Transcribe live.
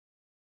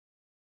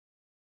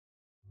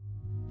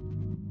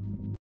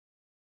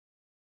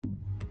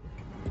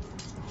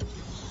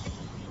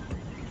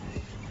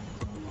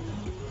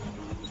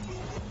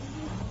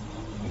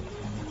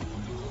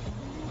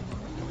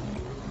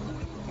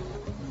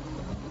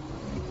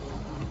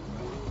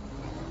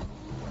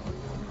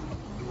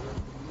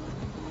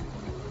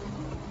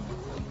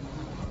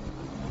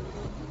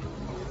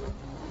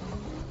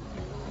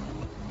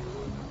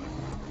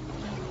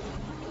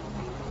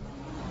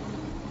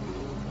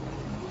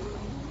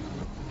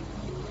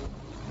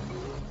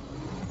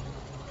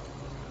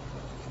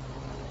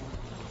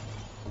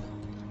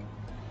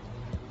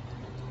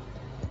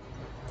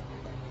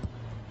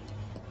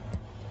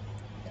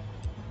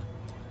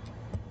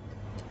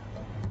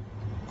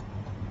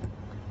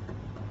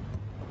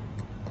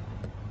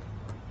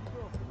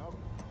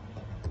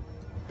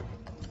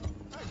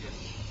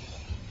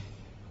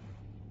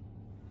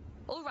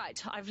All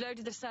right, I've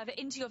loaded the server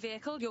into your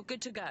vehicle. You're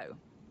good to go.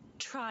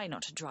 Try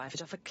not to drive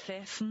it off a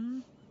cliff,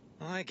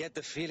 I get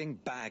the feeling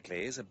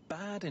Bagley is a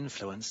bad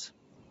influence.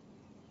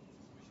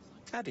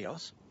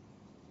 Adios.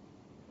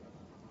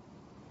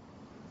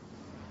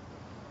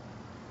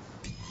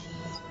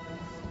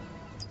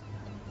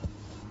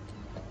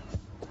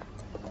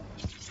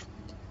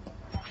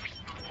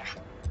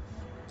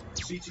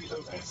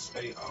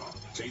 CTOS-AR.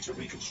 Data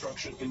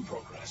reconstruction in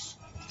progress.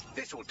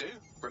 This will do.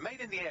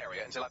 Remain in the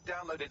area until I've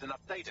downloaded enough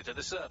data to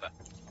the server.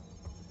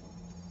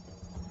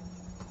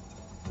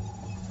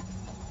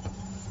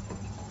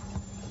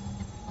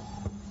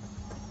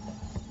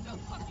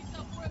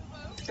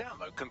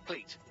 Download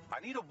complete. I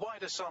need a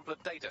wider sample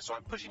of data, so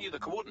I'm pushing you the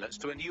coordinates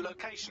to a new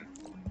location.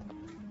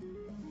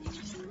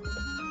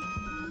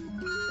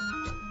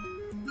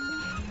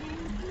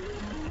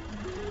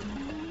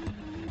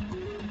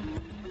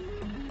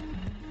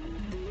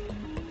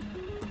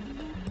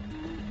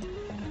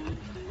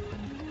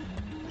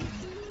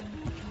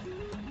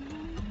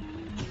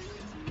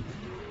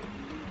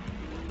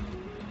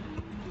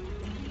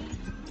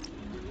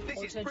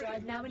 This is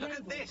brilliant. Look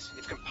at this.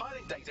 It's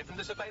compiling data from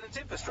the surveillance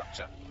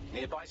infrastructure.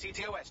 Nearby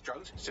CTOS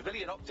drones,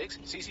 civilian optics,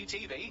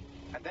 CCTV,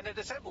 and then it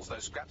assembles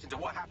those scraps into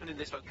what happened in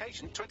this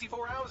location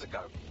 24 hours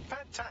ago.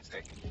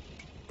 Fantastic.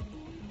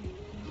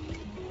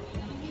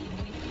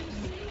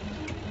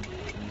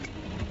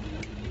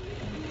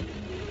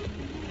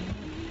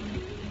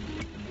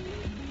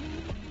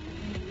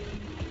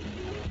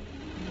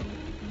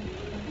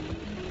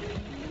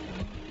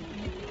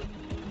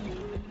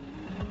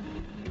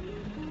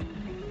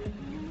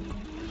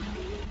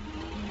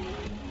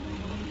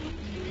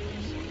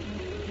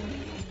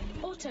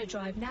 Auto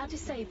drive now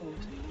disabled.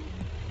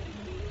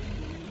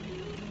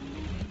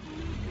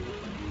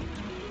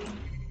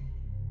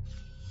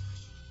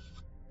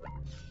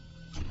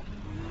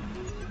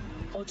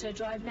 Auto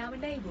drive now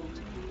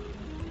enabled.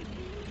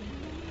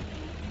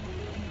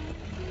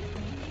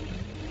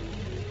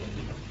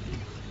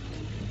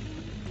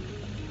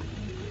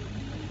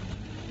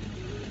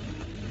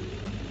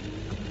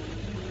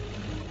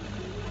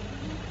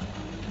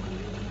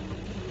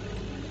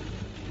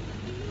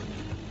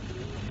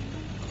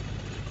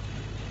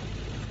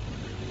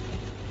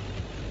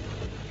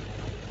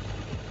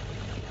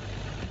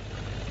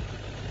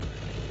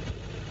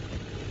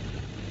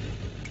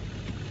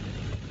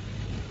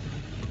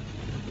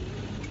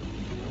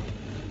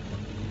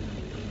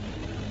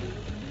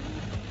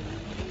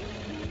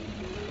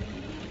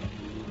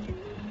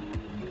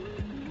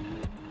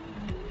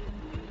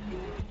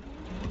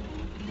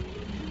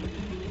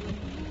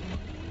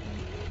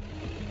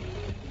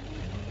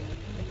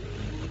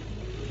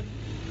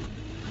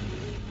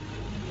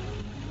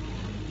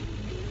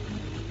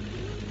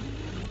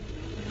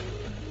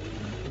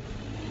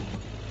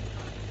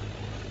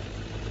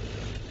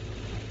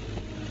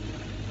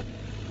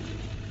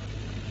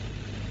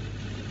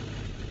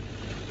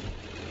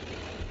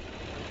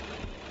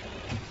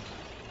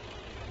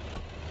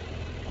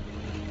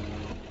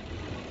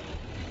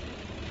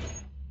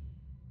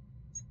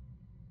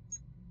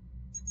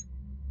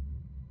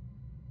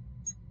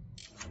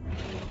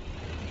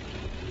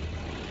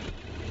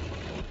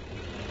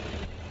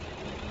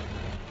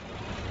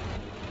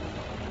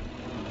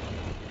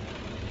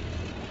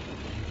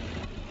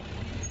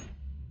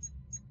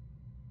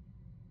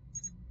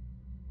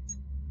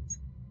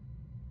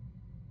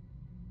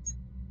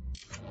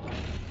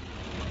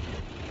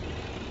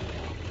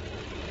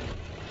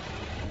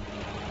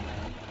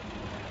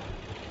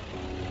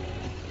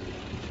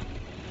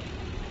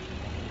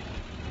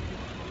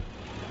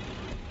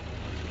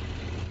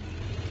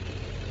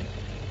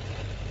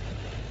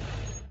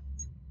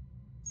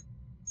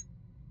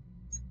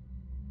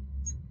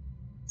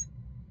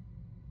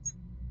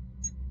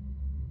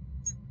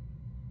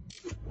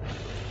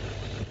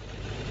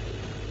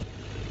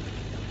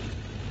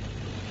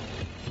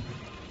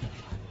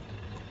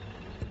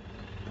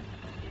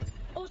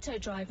 Auto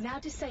drive now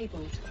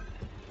disabled.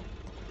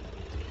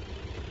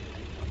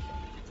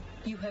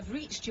 You have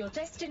reached your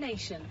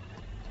destination.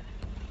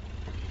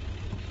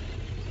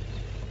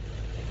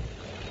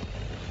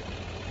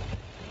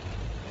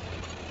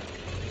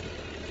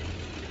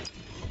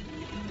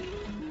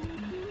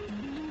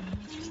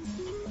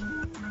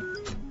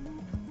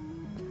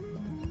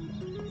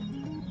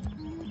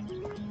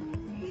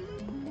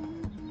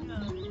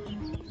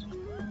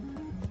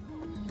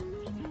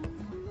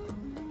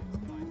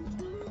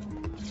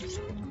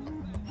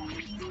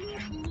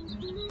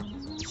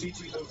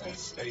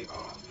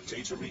 CTOS-AR.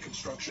 Data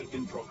reconstruction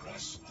in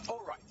progress.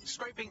 All right,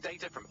 scraping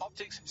data from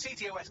optics,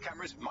 CTOS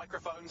cameras,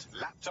 microphones,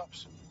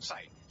 laptops.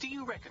 Say, do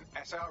you reckon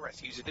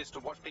SRS uses this to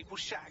watch people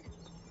shag?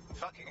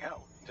 Fucking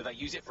hell, do they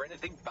use it for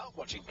anything but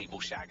watching people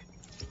shag?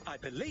 I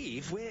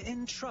believe we're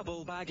in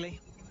trouble, Bagley.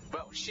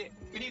 Well, shit,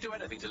 can you do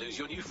anything to lose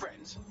your new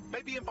friends?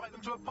 Maybe invite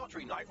them to a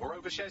pottery night or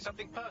overshare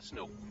something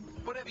personal.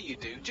 Whatever you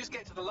do, just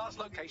get to the last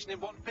location in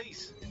one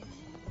piece.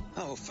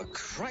 Oh, for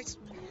Christ.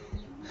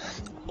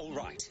 All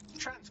right.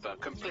 Transfer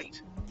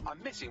complete.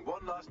 I'm missing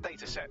one last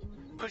data set.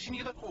 Pushing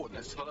you the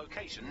coordinates to the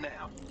location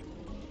now.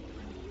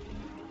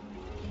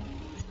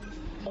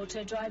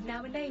 Auto drive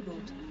now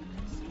enabled.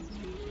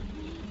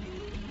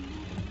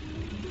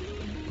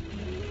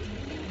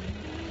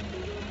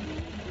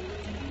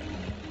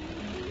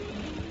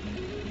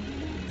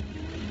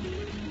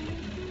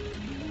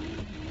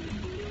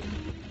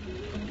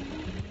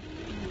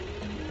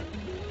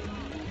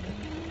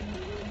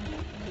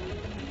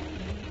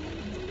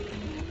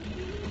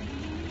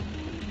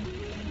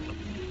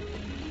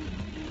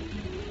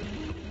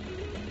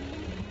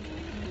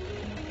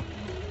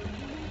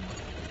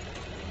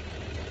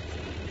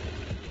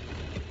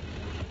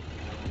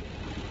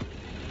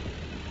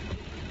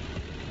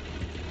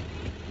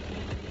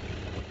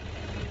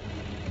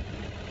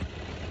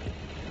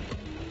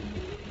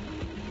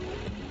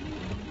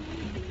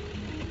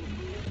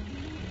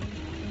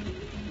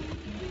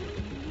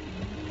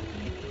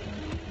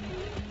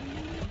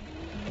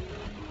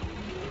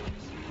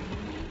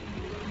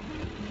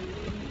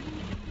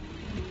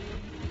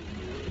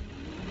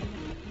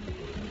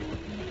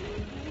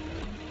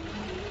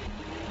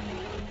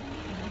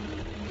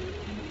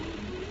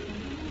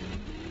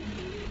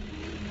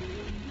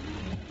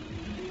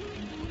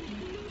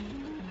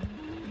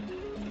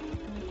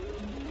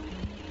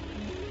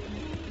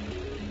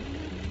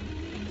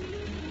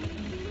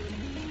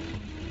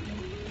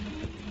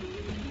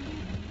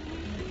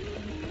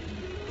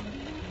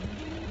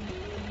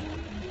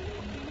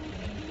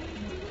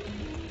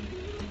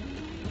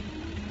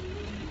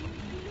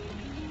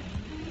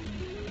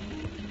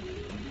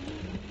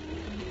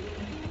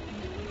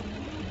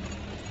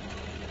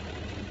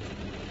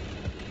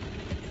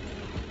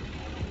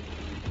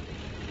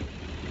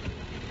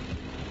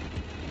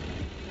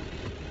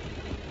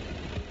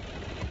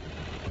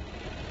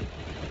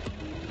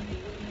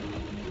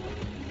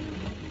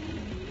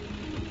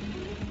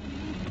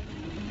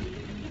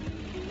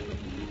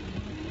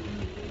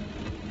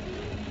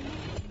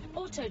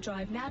 Auto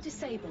drive now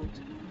disabled.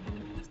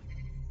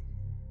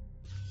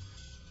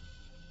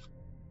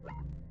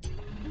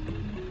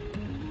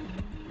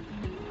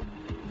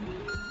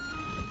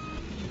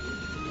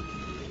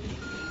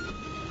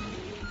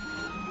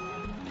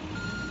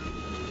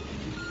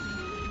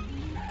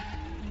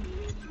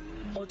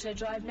 Auto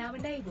drive now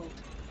enabled.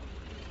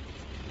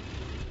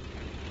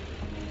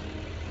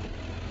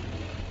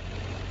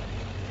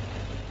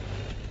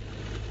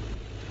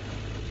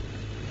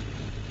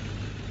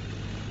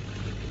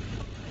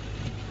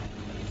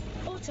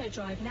 Auto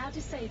drive now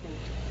disabled.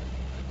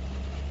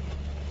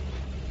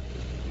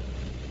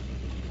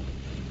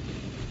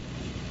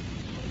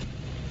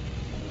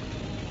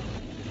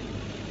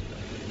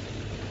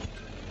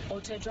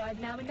 Auto drive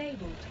now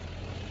enabled.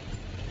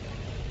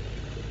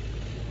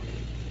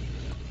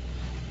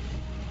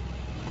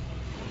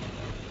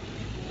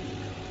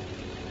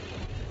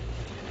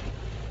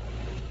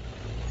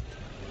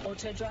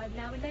 Auto drive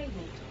now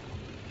enabled.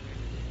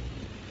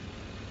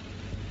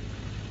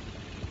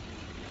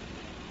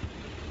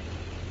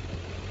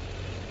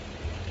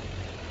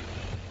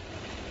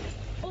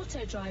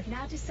 Auto drive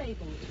now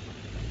disabled.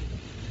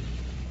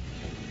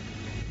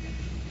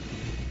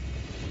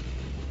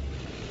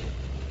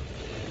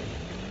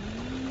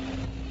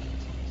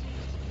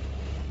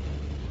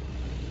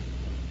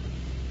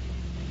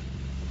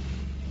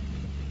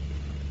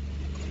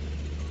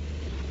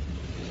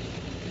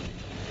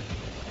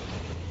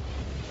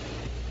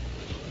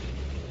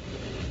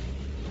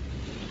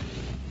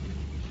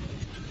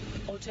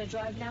 Auto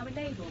drive now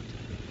enabled.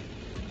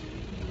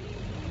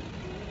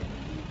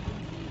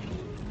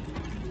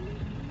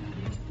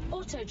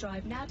 Auto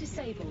drive now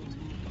disabled.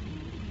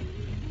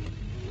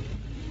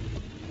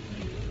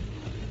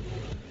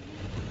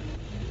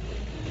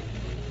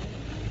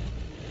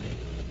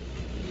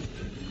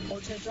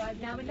 Auto drive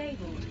now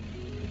enabled.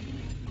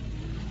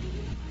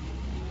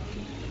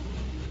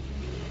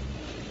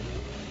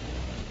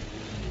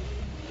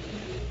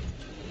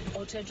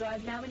 Auto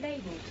drive now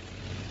enabled.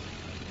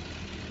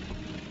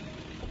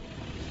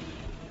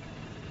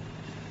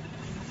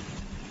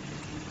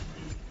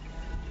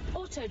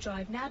 Auto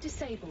drive now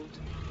disabled.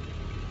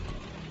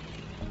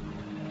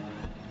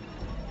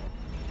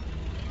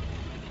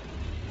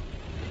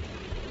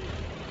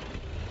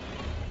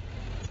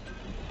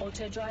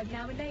 Auto drive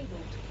now enabled.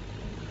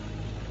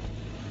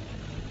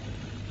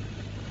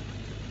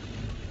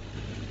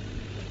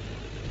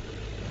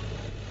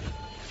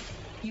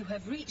 You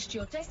have reached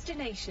your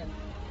destination.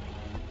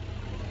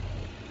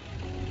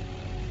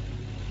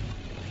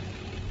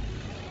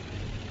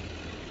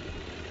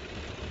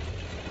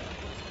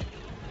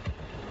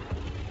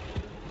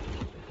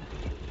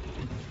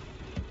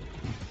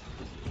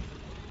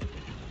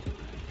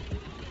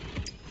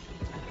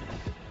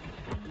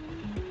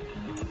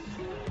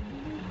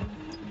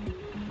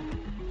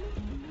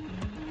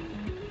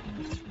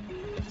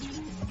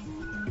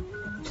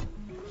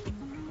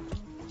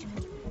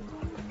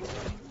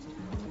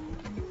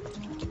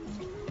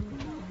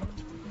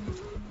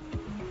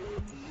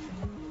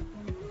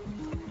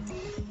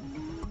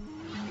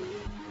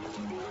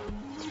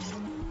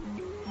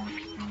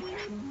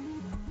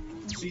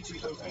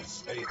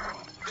 CTOS AR.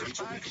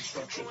 Data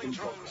reconstruction in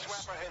progress.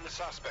 Swapper in the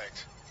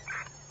suspect.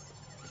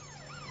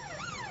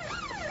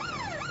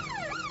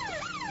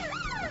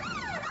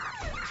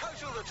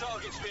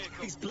 target's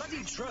vehicle. These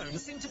bloody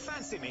drones seem to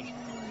fancy me.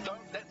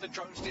 Don't let the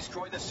drones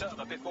destroy the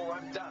server before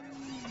I'm done.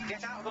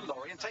 Get out of the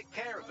lorry and take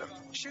care of them.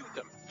 Shoot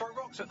them, throw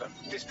rocks at them,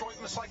 destroy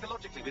them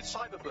psychologically with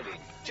cyberbullying.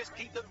 Just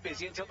keep them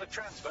busy until the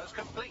transfer's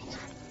complete.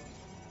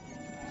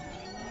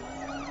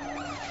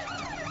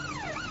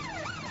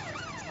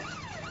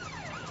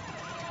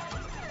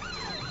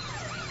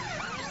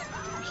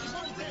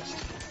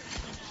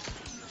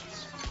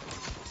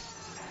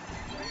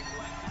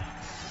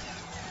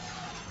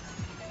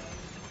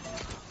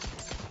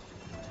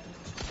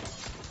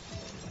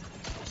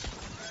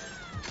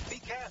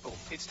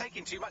 It's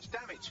taking too much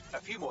damage. A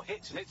few more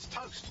hits and it's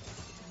toast.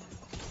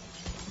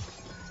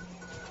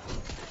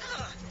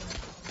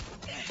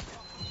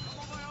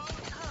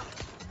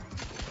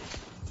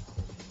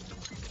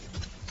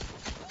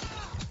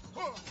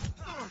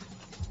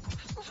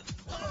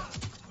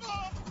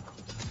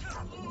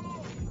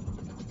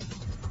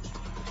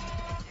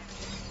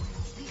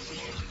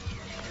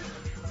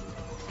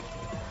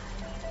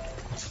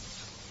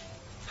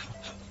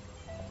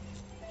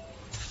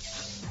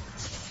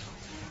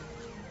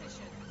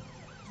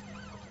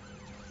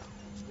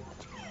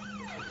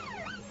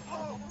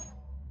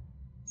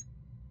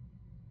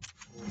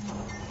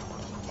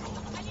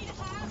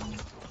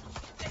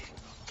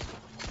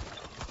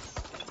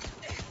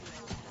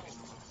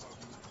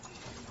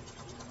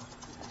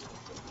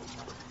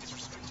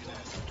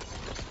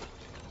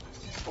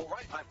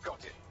 I've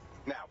got it.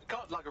 Now, we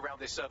can't lug around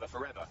this server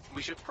forever.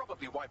 We should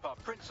probably wipe our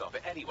prints off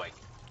it anyway.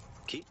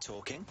 Keep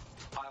talking.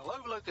 I'll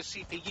overload the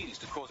CPUs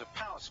to cause a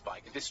power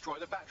spike and destroy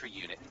the battery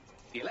unit.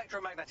 The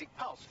electromagnetic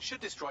pulse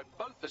should destroy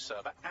both the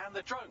server and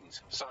the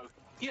drones. So,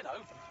 you know,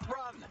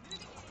 run!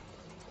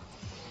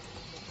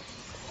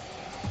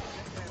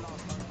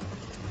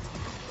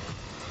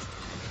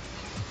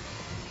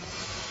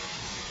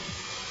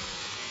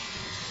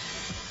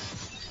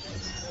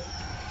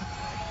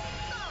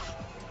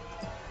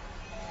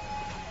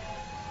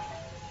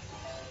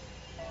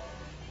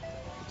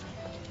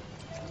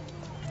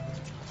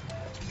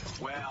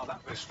 Well,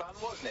 that was fun,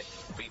 wasn't it?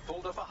 We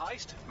pulled off a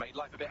heist, made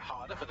life a bit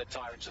harder for the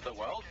tyrants of the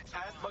world,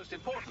 and most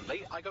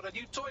importantly, I got a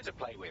new toy to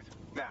play with.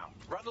 Now,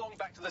 run along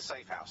back to the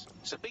safe house.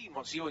 Sabine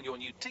wants you and your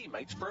new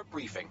teammates for a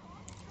briefing.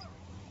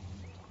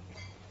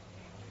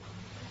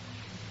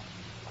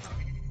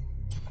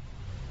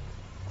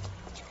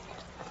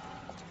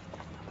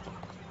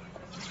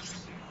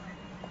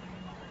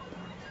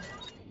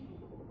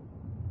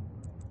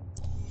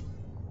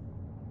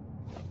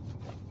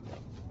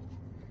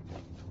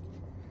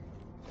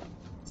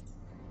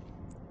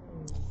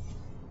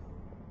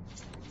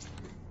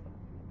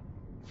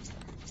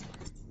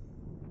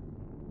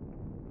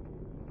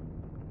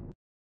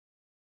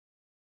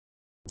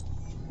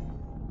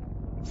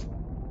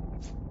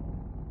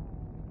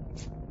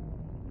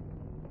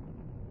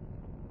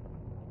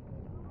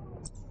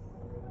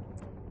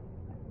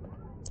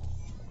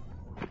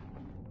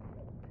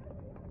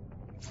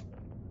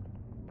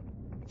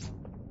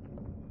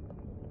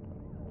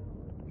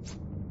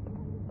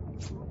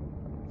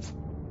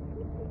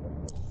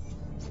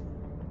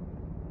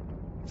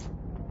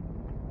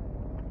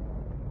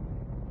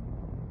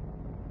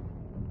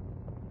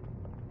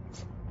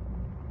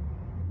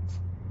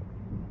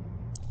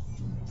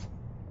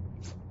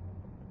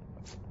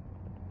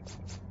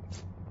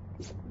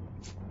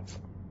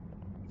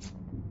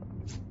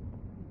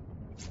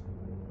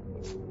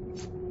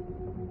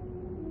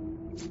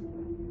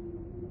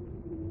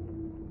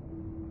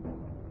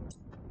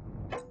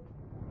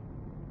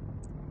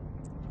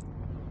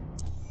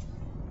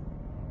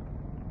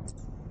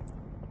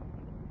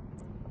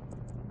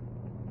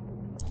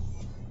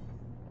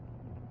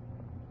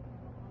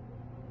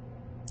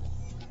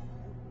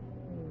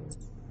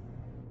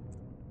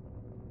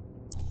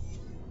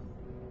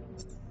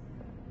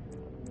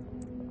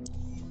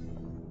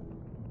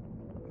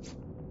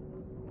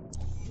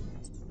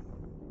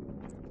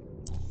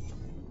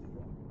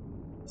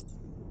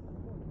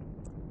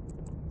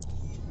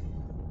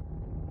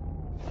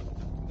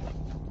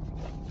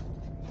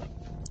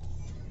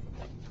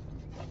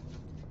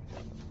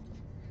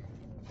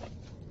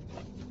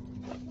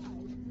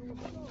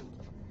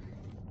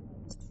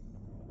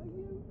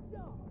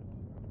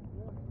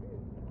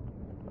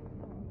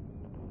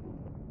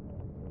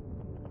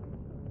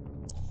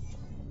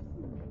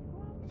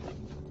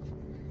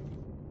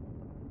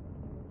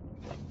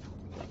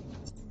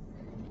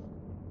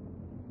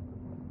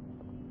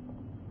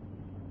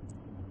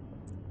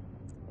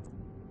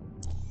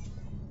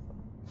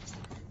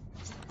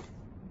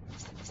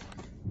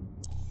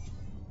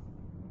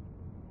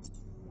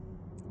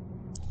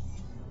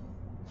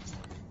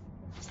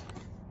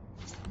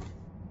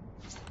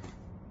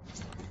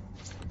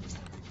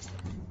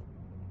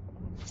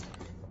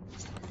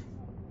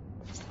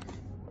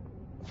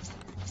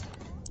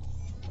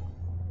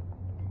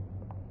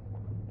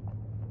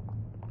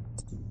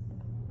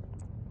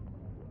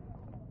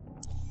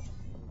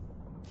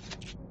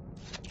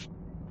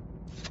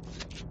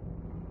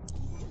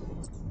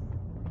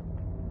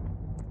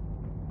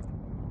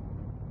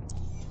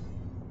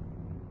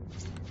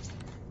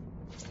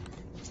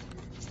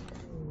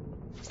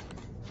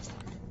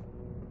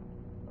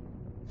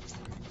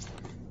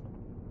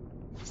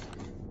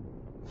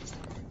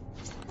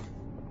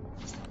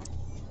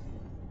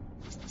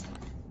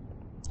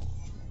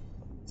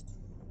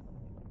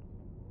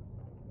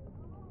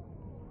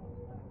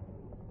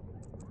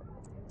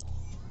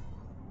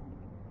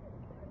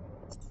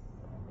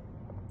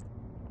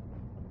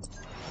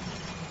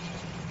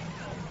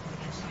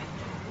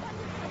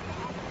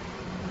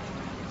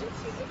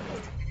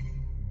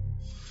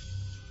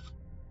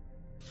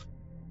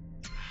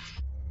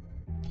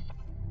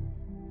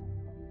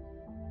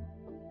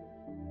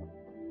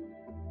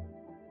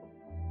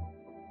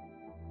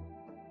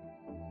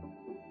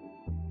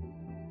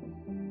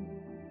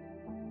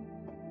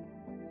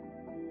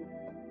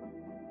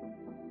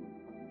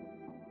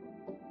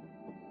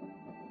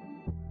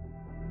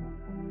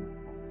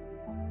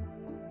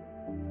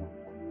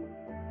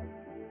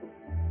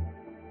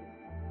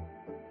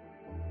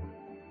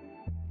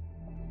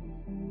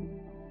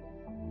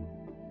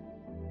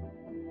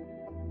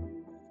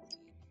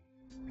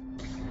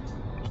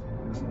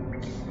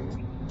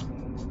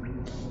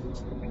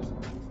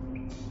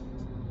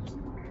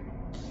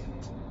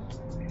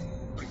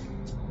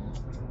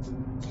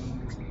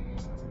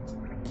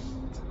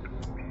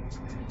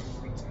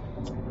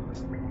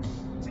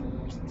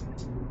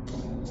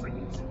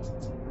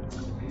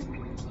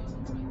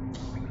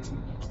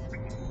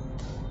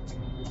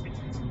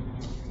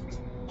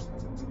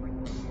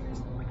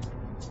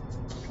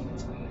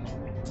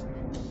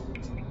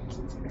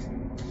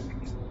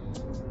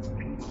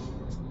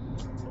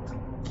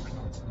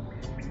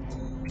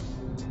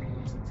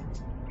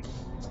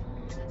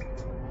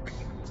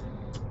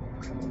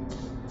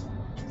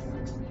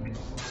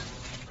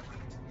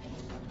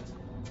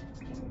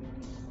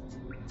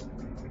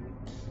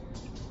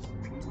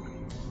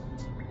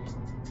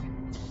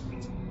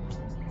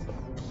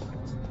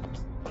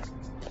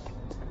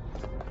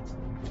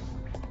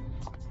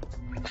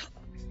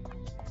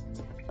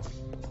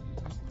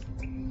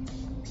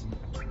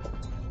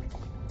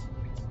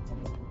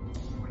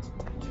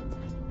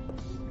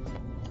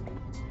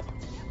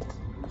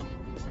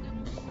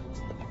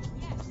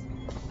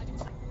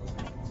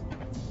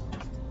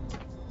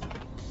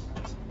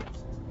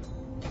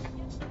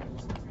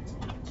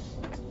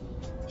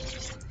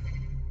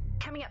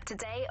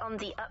 today on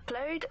The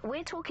Upload,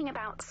 we're talking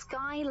about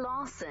Skye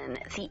Larson,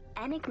 the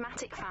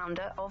enigmatic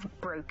founder of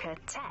Broker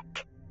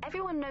Tech.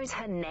 Everyone knows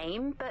her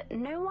name, but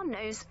no one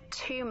knows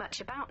too much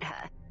about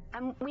her,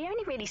 and we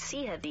only really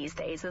see her these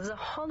days as a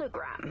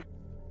hologram.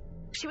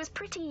 She was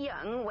pretty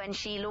young when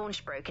she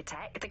launched Broker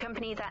Tech, the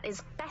company that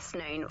is best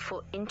known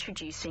for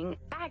introducing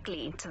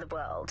Bagley to the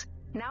world.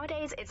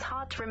 Nowadays, it's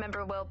hard to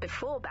remember a world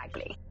before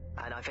Bagley.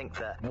 And I think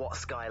that what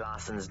Skye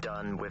Larson's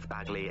done with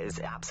Bagley is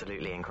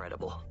absolutely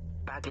incredible.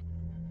 Bagley...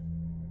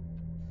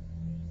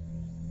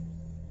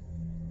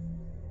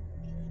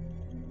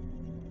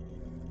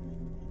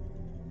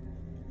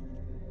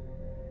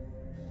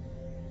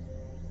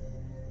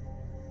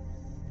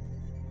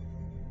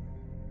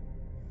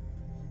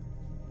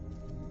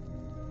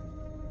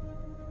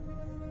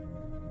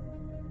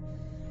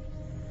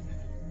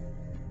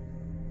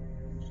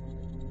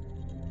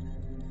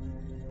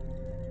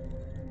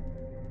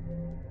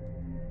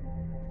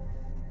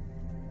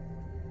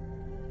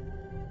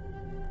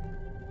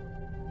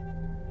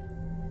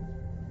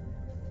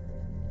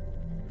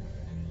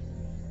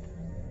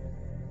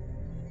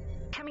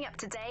 Coming up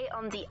today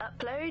on The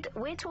Upload,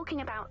 we're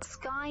talking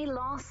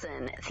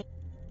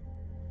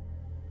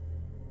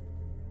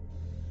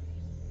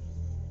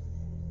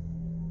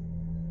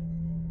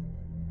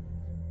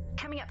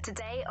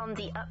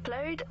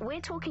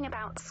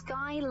about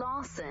Skye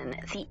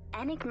Larson, the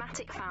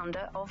enigmatic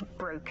founder of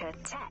Broker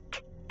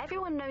Tech.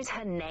 Everyone knows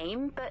her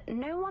name, but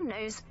no one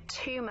knows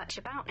too much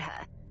about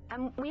her,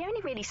 and we only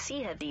really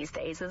see her these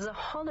days as a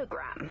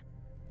hologram.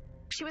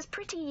 She was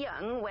pretty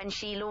young when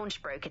she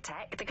launched Broker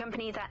Tech, the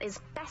company that is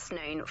best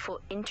known for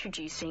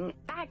introducing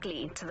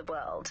Bagley to the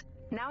world.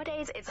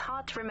 Nowadays, it's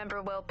hard to remember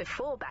a world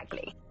before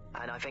Bagley.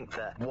 And I think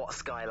that what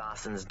Skye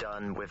Larson's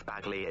done with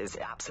Bagley is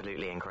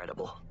absolutely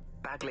incredible.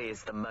 Bagley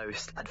is the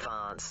most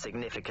advanced,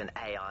 significant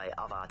AI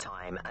of our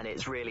time, and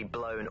it's really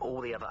blown all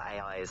the other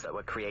AIs that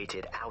were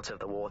created out of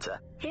the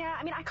water. Yeah,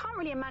 I mean, I can't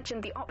really imagine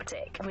the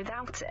optic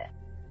without it.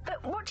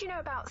 But what do you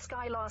know about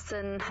Skye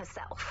Larson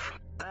herself?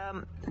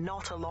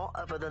 Not a lot,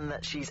 other than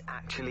that she's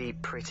actually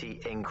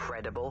pretty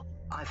incredible.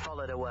 I've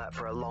followed her work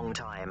for a long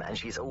time, and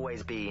she's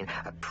always been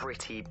a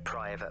pretty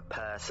private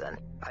person.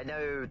 I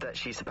know that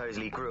she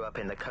supposedly grew up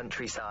in the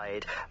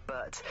countryside,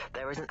 but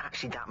there isn't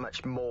actually that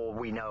much more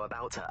we know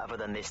about her other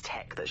than this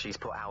tech that she's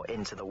put out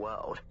into the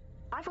world.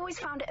 I've always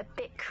found it a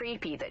bit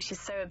creepy that she's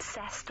so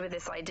obsessed with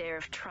this idea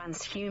of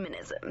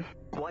transhumanism.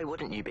 Why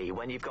wouldn't you be?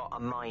 When you've got a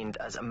mind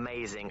as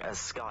amazing as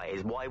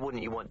Skye's, why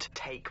wouldn't you want to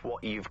take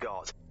what you've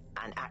got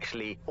and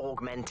actually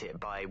augment it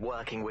by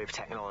working with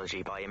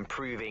technology, by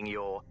improving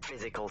your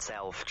physical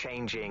self,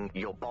 changing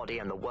your body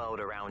and the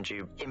world around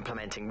you,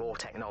 implementing more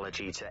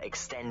technology to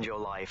extend your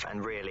life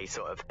and really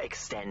sort of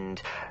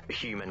extend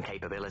human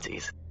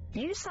capabilities?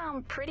 You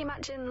sound pretty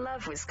much in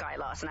love with Skye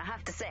Larson, I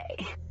have to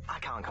say. I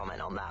can't comment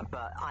on that,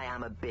 but I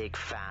am a big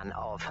fan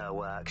of her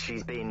work.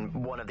 She's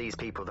been one of these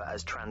people that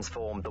has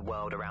transformed the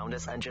world around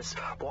us, and just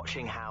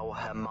watching how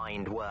her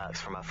mind works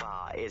from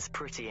afar is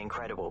pretty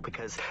incredible,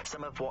 because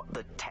some of what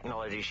the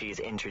technology she's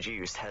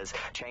introduced has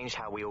changed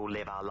how we all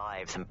live our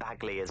lives, and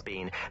Bagley has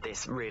been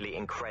this really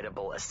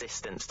incredible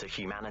assistance to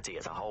humanity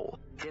as a whole.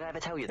 Did I ever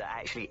tell you that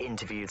I actually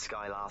interviewed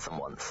Skye Larson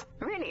once?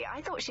 Really?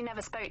 I thought she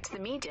never spoke to the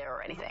media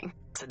or anything.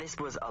 So this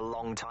was a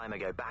long time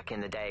ago, back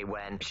in the day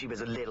when she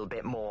was a little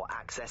bit more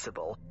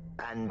accessible,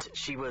 and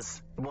she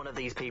was one of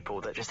these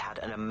people that just had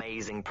an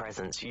amazing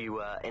presence. You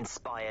were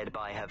inspired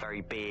by her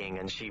very being,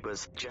 and she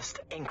was just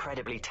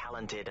incredibly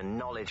talented and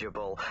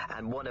knowledgeable,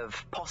 and one of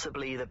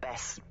possibly the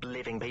best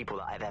living people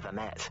that I've ever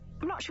met.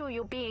 I'm not sure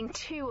you're being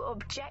too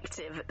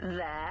objective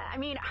there. I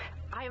mean,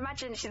 I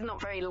imagine she's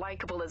not very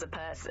likable as a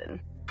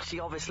person. She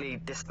obviously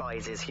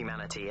despises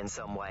humanity in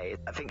some way.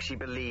 I think she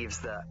believes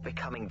that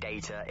becoming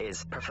data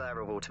is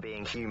preferable to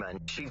being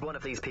human. She's one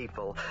of these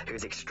people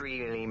who's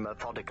extremely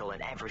methodical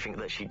in everything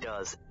that she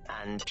does,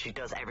 and she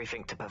does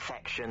everything to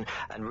perfection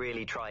and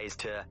really tries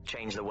to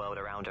change the world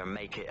around her and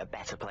make it a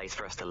better place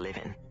for us to live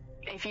in.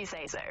 If you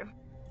say so.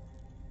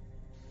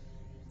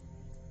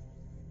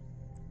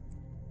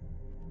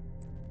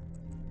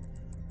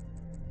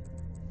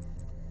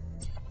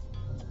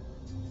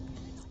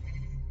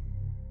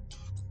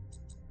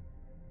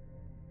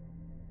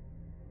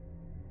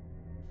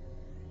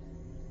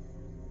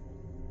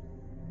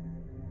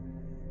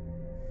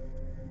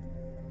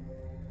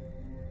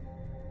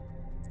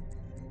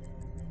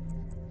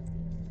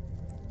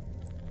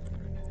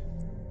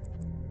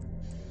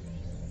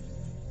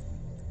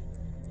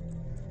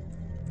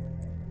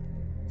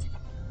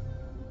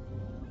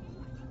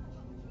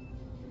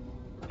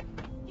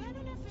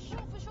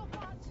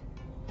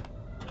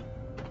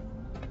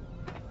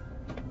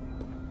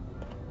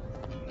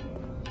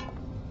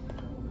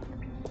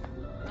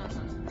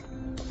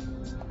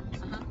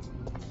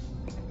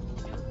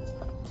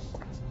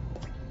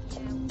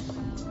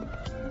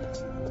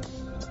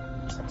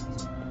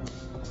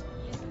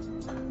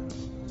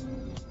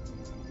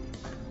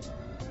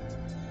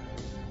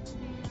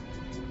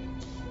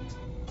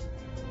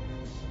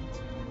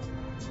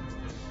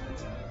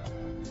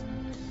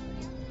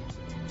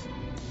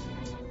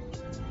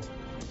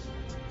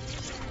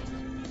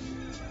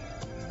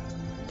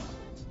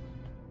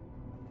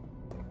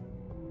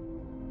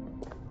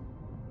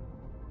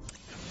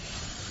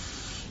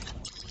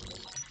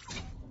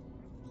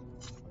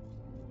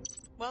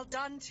 Well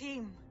done,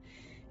 team.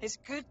 It's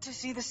good to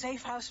see the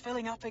safe house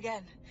filling up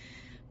again.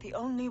 The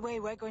only way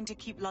we're going to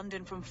keep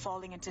London from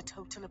falling into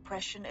total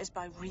oppression is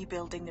by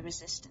rebuilding the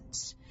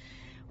resistance.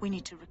 We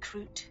need to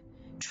recruit,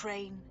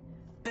 train,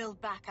 build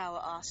back our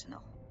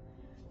arsenal.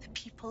 The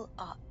people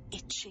are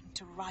itching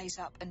to rise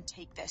up and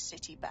take their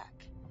city back.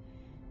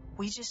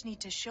 We just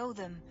need to show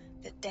them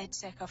that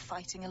DedSec are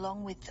fighting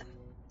along with them.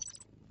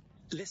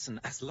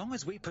 Listen, as long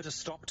as we put a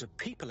stop to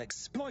people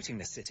exploiting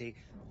the city,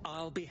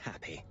 I'll be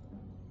happy.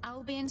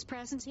 Albion's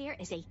presence here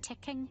is a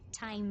ticking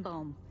time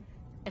bomb.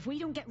 If we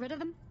don't get rid of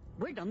them,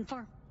 we're done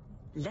for.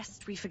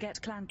 Lest we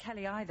forget Clan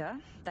Kelly either.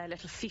 Their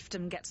little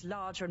fiefdom gets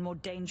larger and more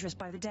dangerous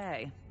by the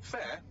day.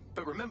 Fair,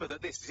 but remember that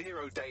this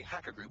zero-day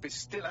hacker group is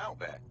still out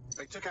there.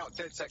 They took out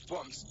DedSec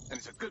once, and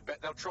it's a good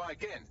bet they'll try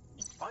again.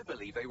 I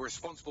believe they were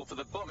responsible for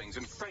the bombings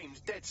and framed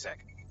DedSec.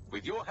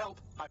 With your help,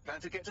 I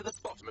plan to get to the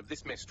bottom of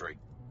this mystery.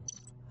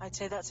 I'd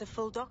say that's a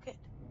full docket.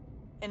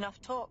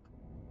 Enough talk.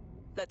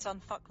 Let's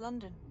unfuck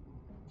London.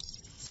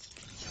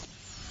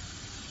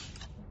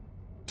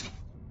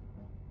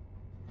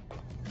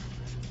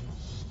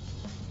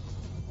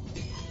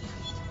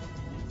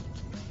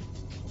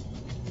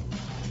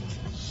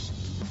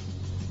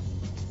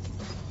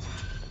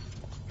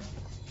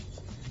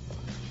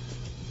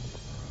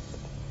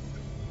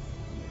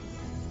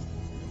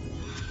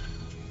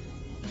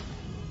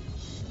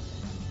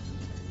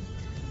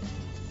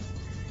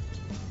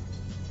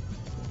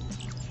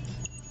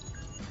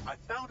 I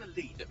found a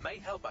lead that may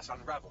help us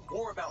unravel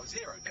more about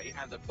Zero Day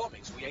and the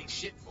bombings we ate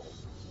shit for.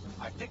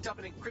 I picked up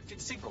an encrypted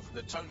signal from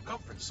the Tone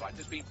conference site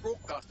that's been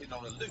broadcasting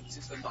on a loop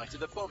since the night of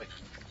the bombing.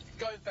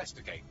 Go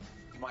investigate.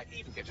 You might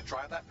even get to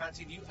try out that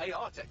fancy new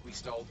AR tech we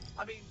stole.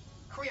 I mean,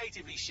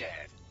 creatively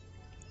shared.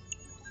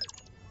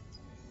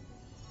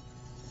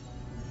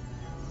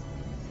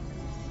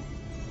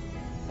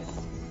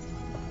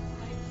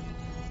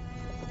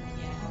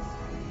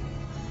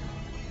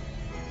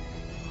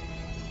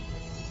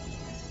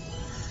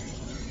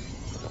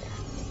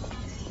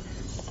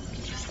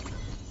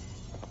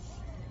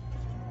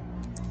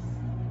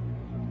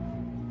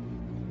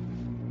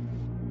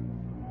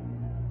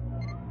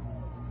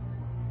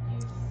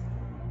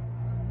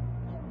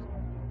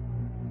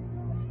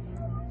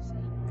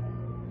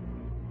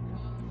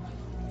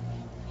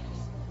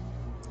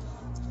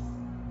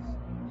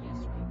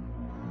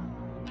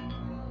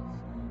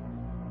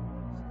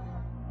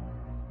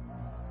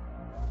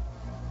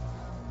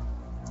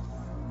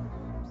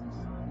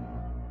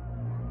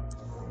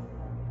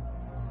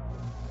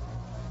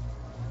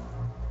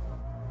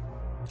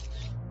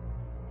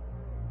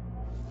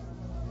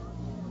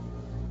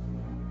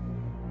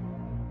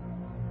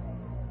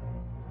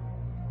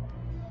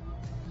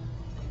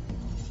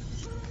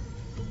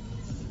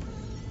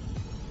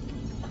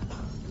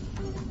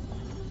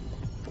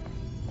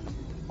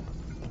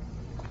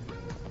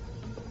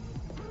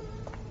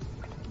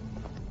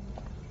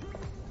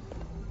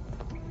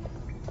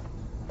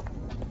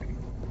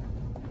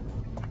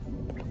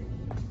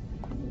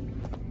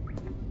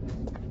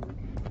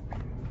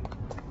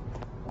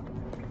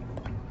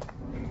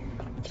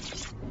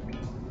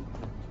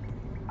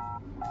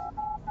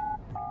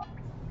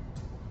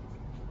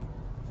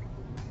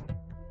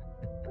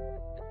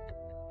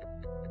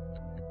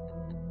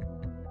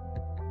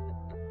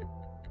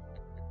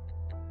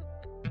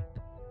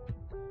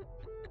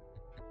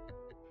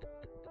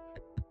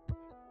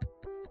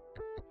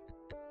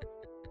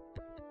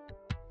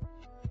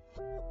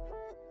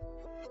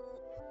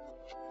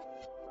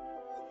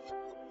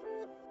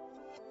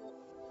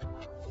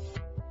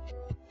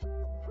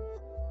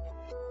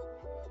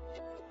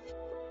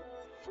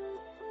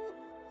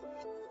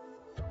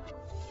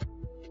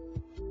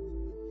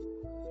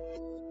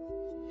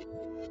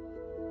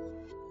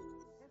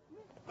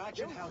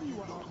 Imagine how you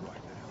look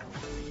right now.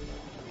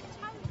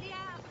 Totally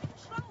out of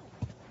control.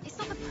 It's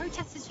not the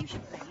protesters you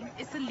should blame,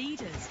 it's the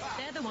leaders.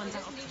 They're the ones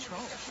out of control.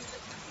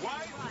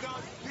 Why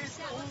does this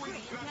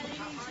always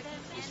happen?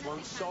 This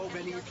won't solve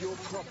any of your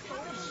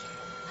problems.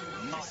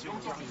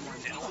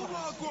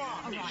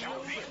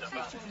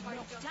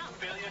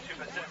 Failure to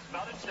possess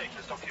valid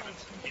status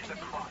documents is a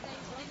crime.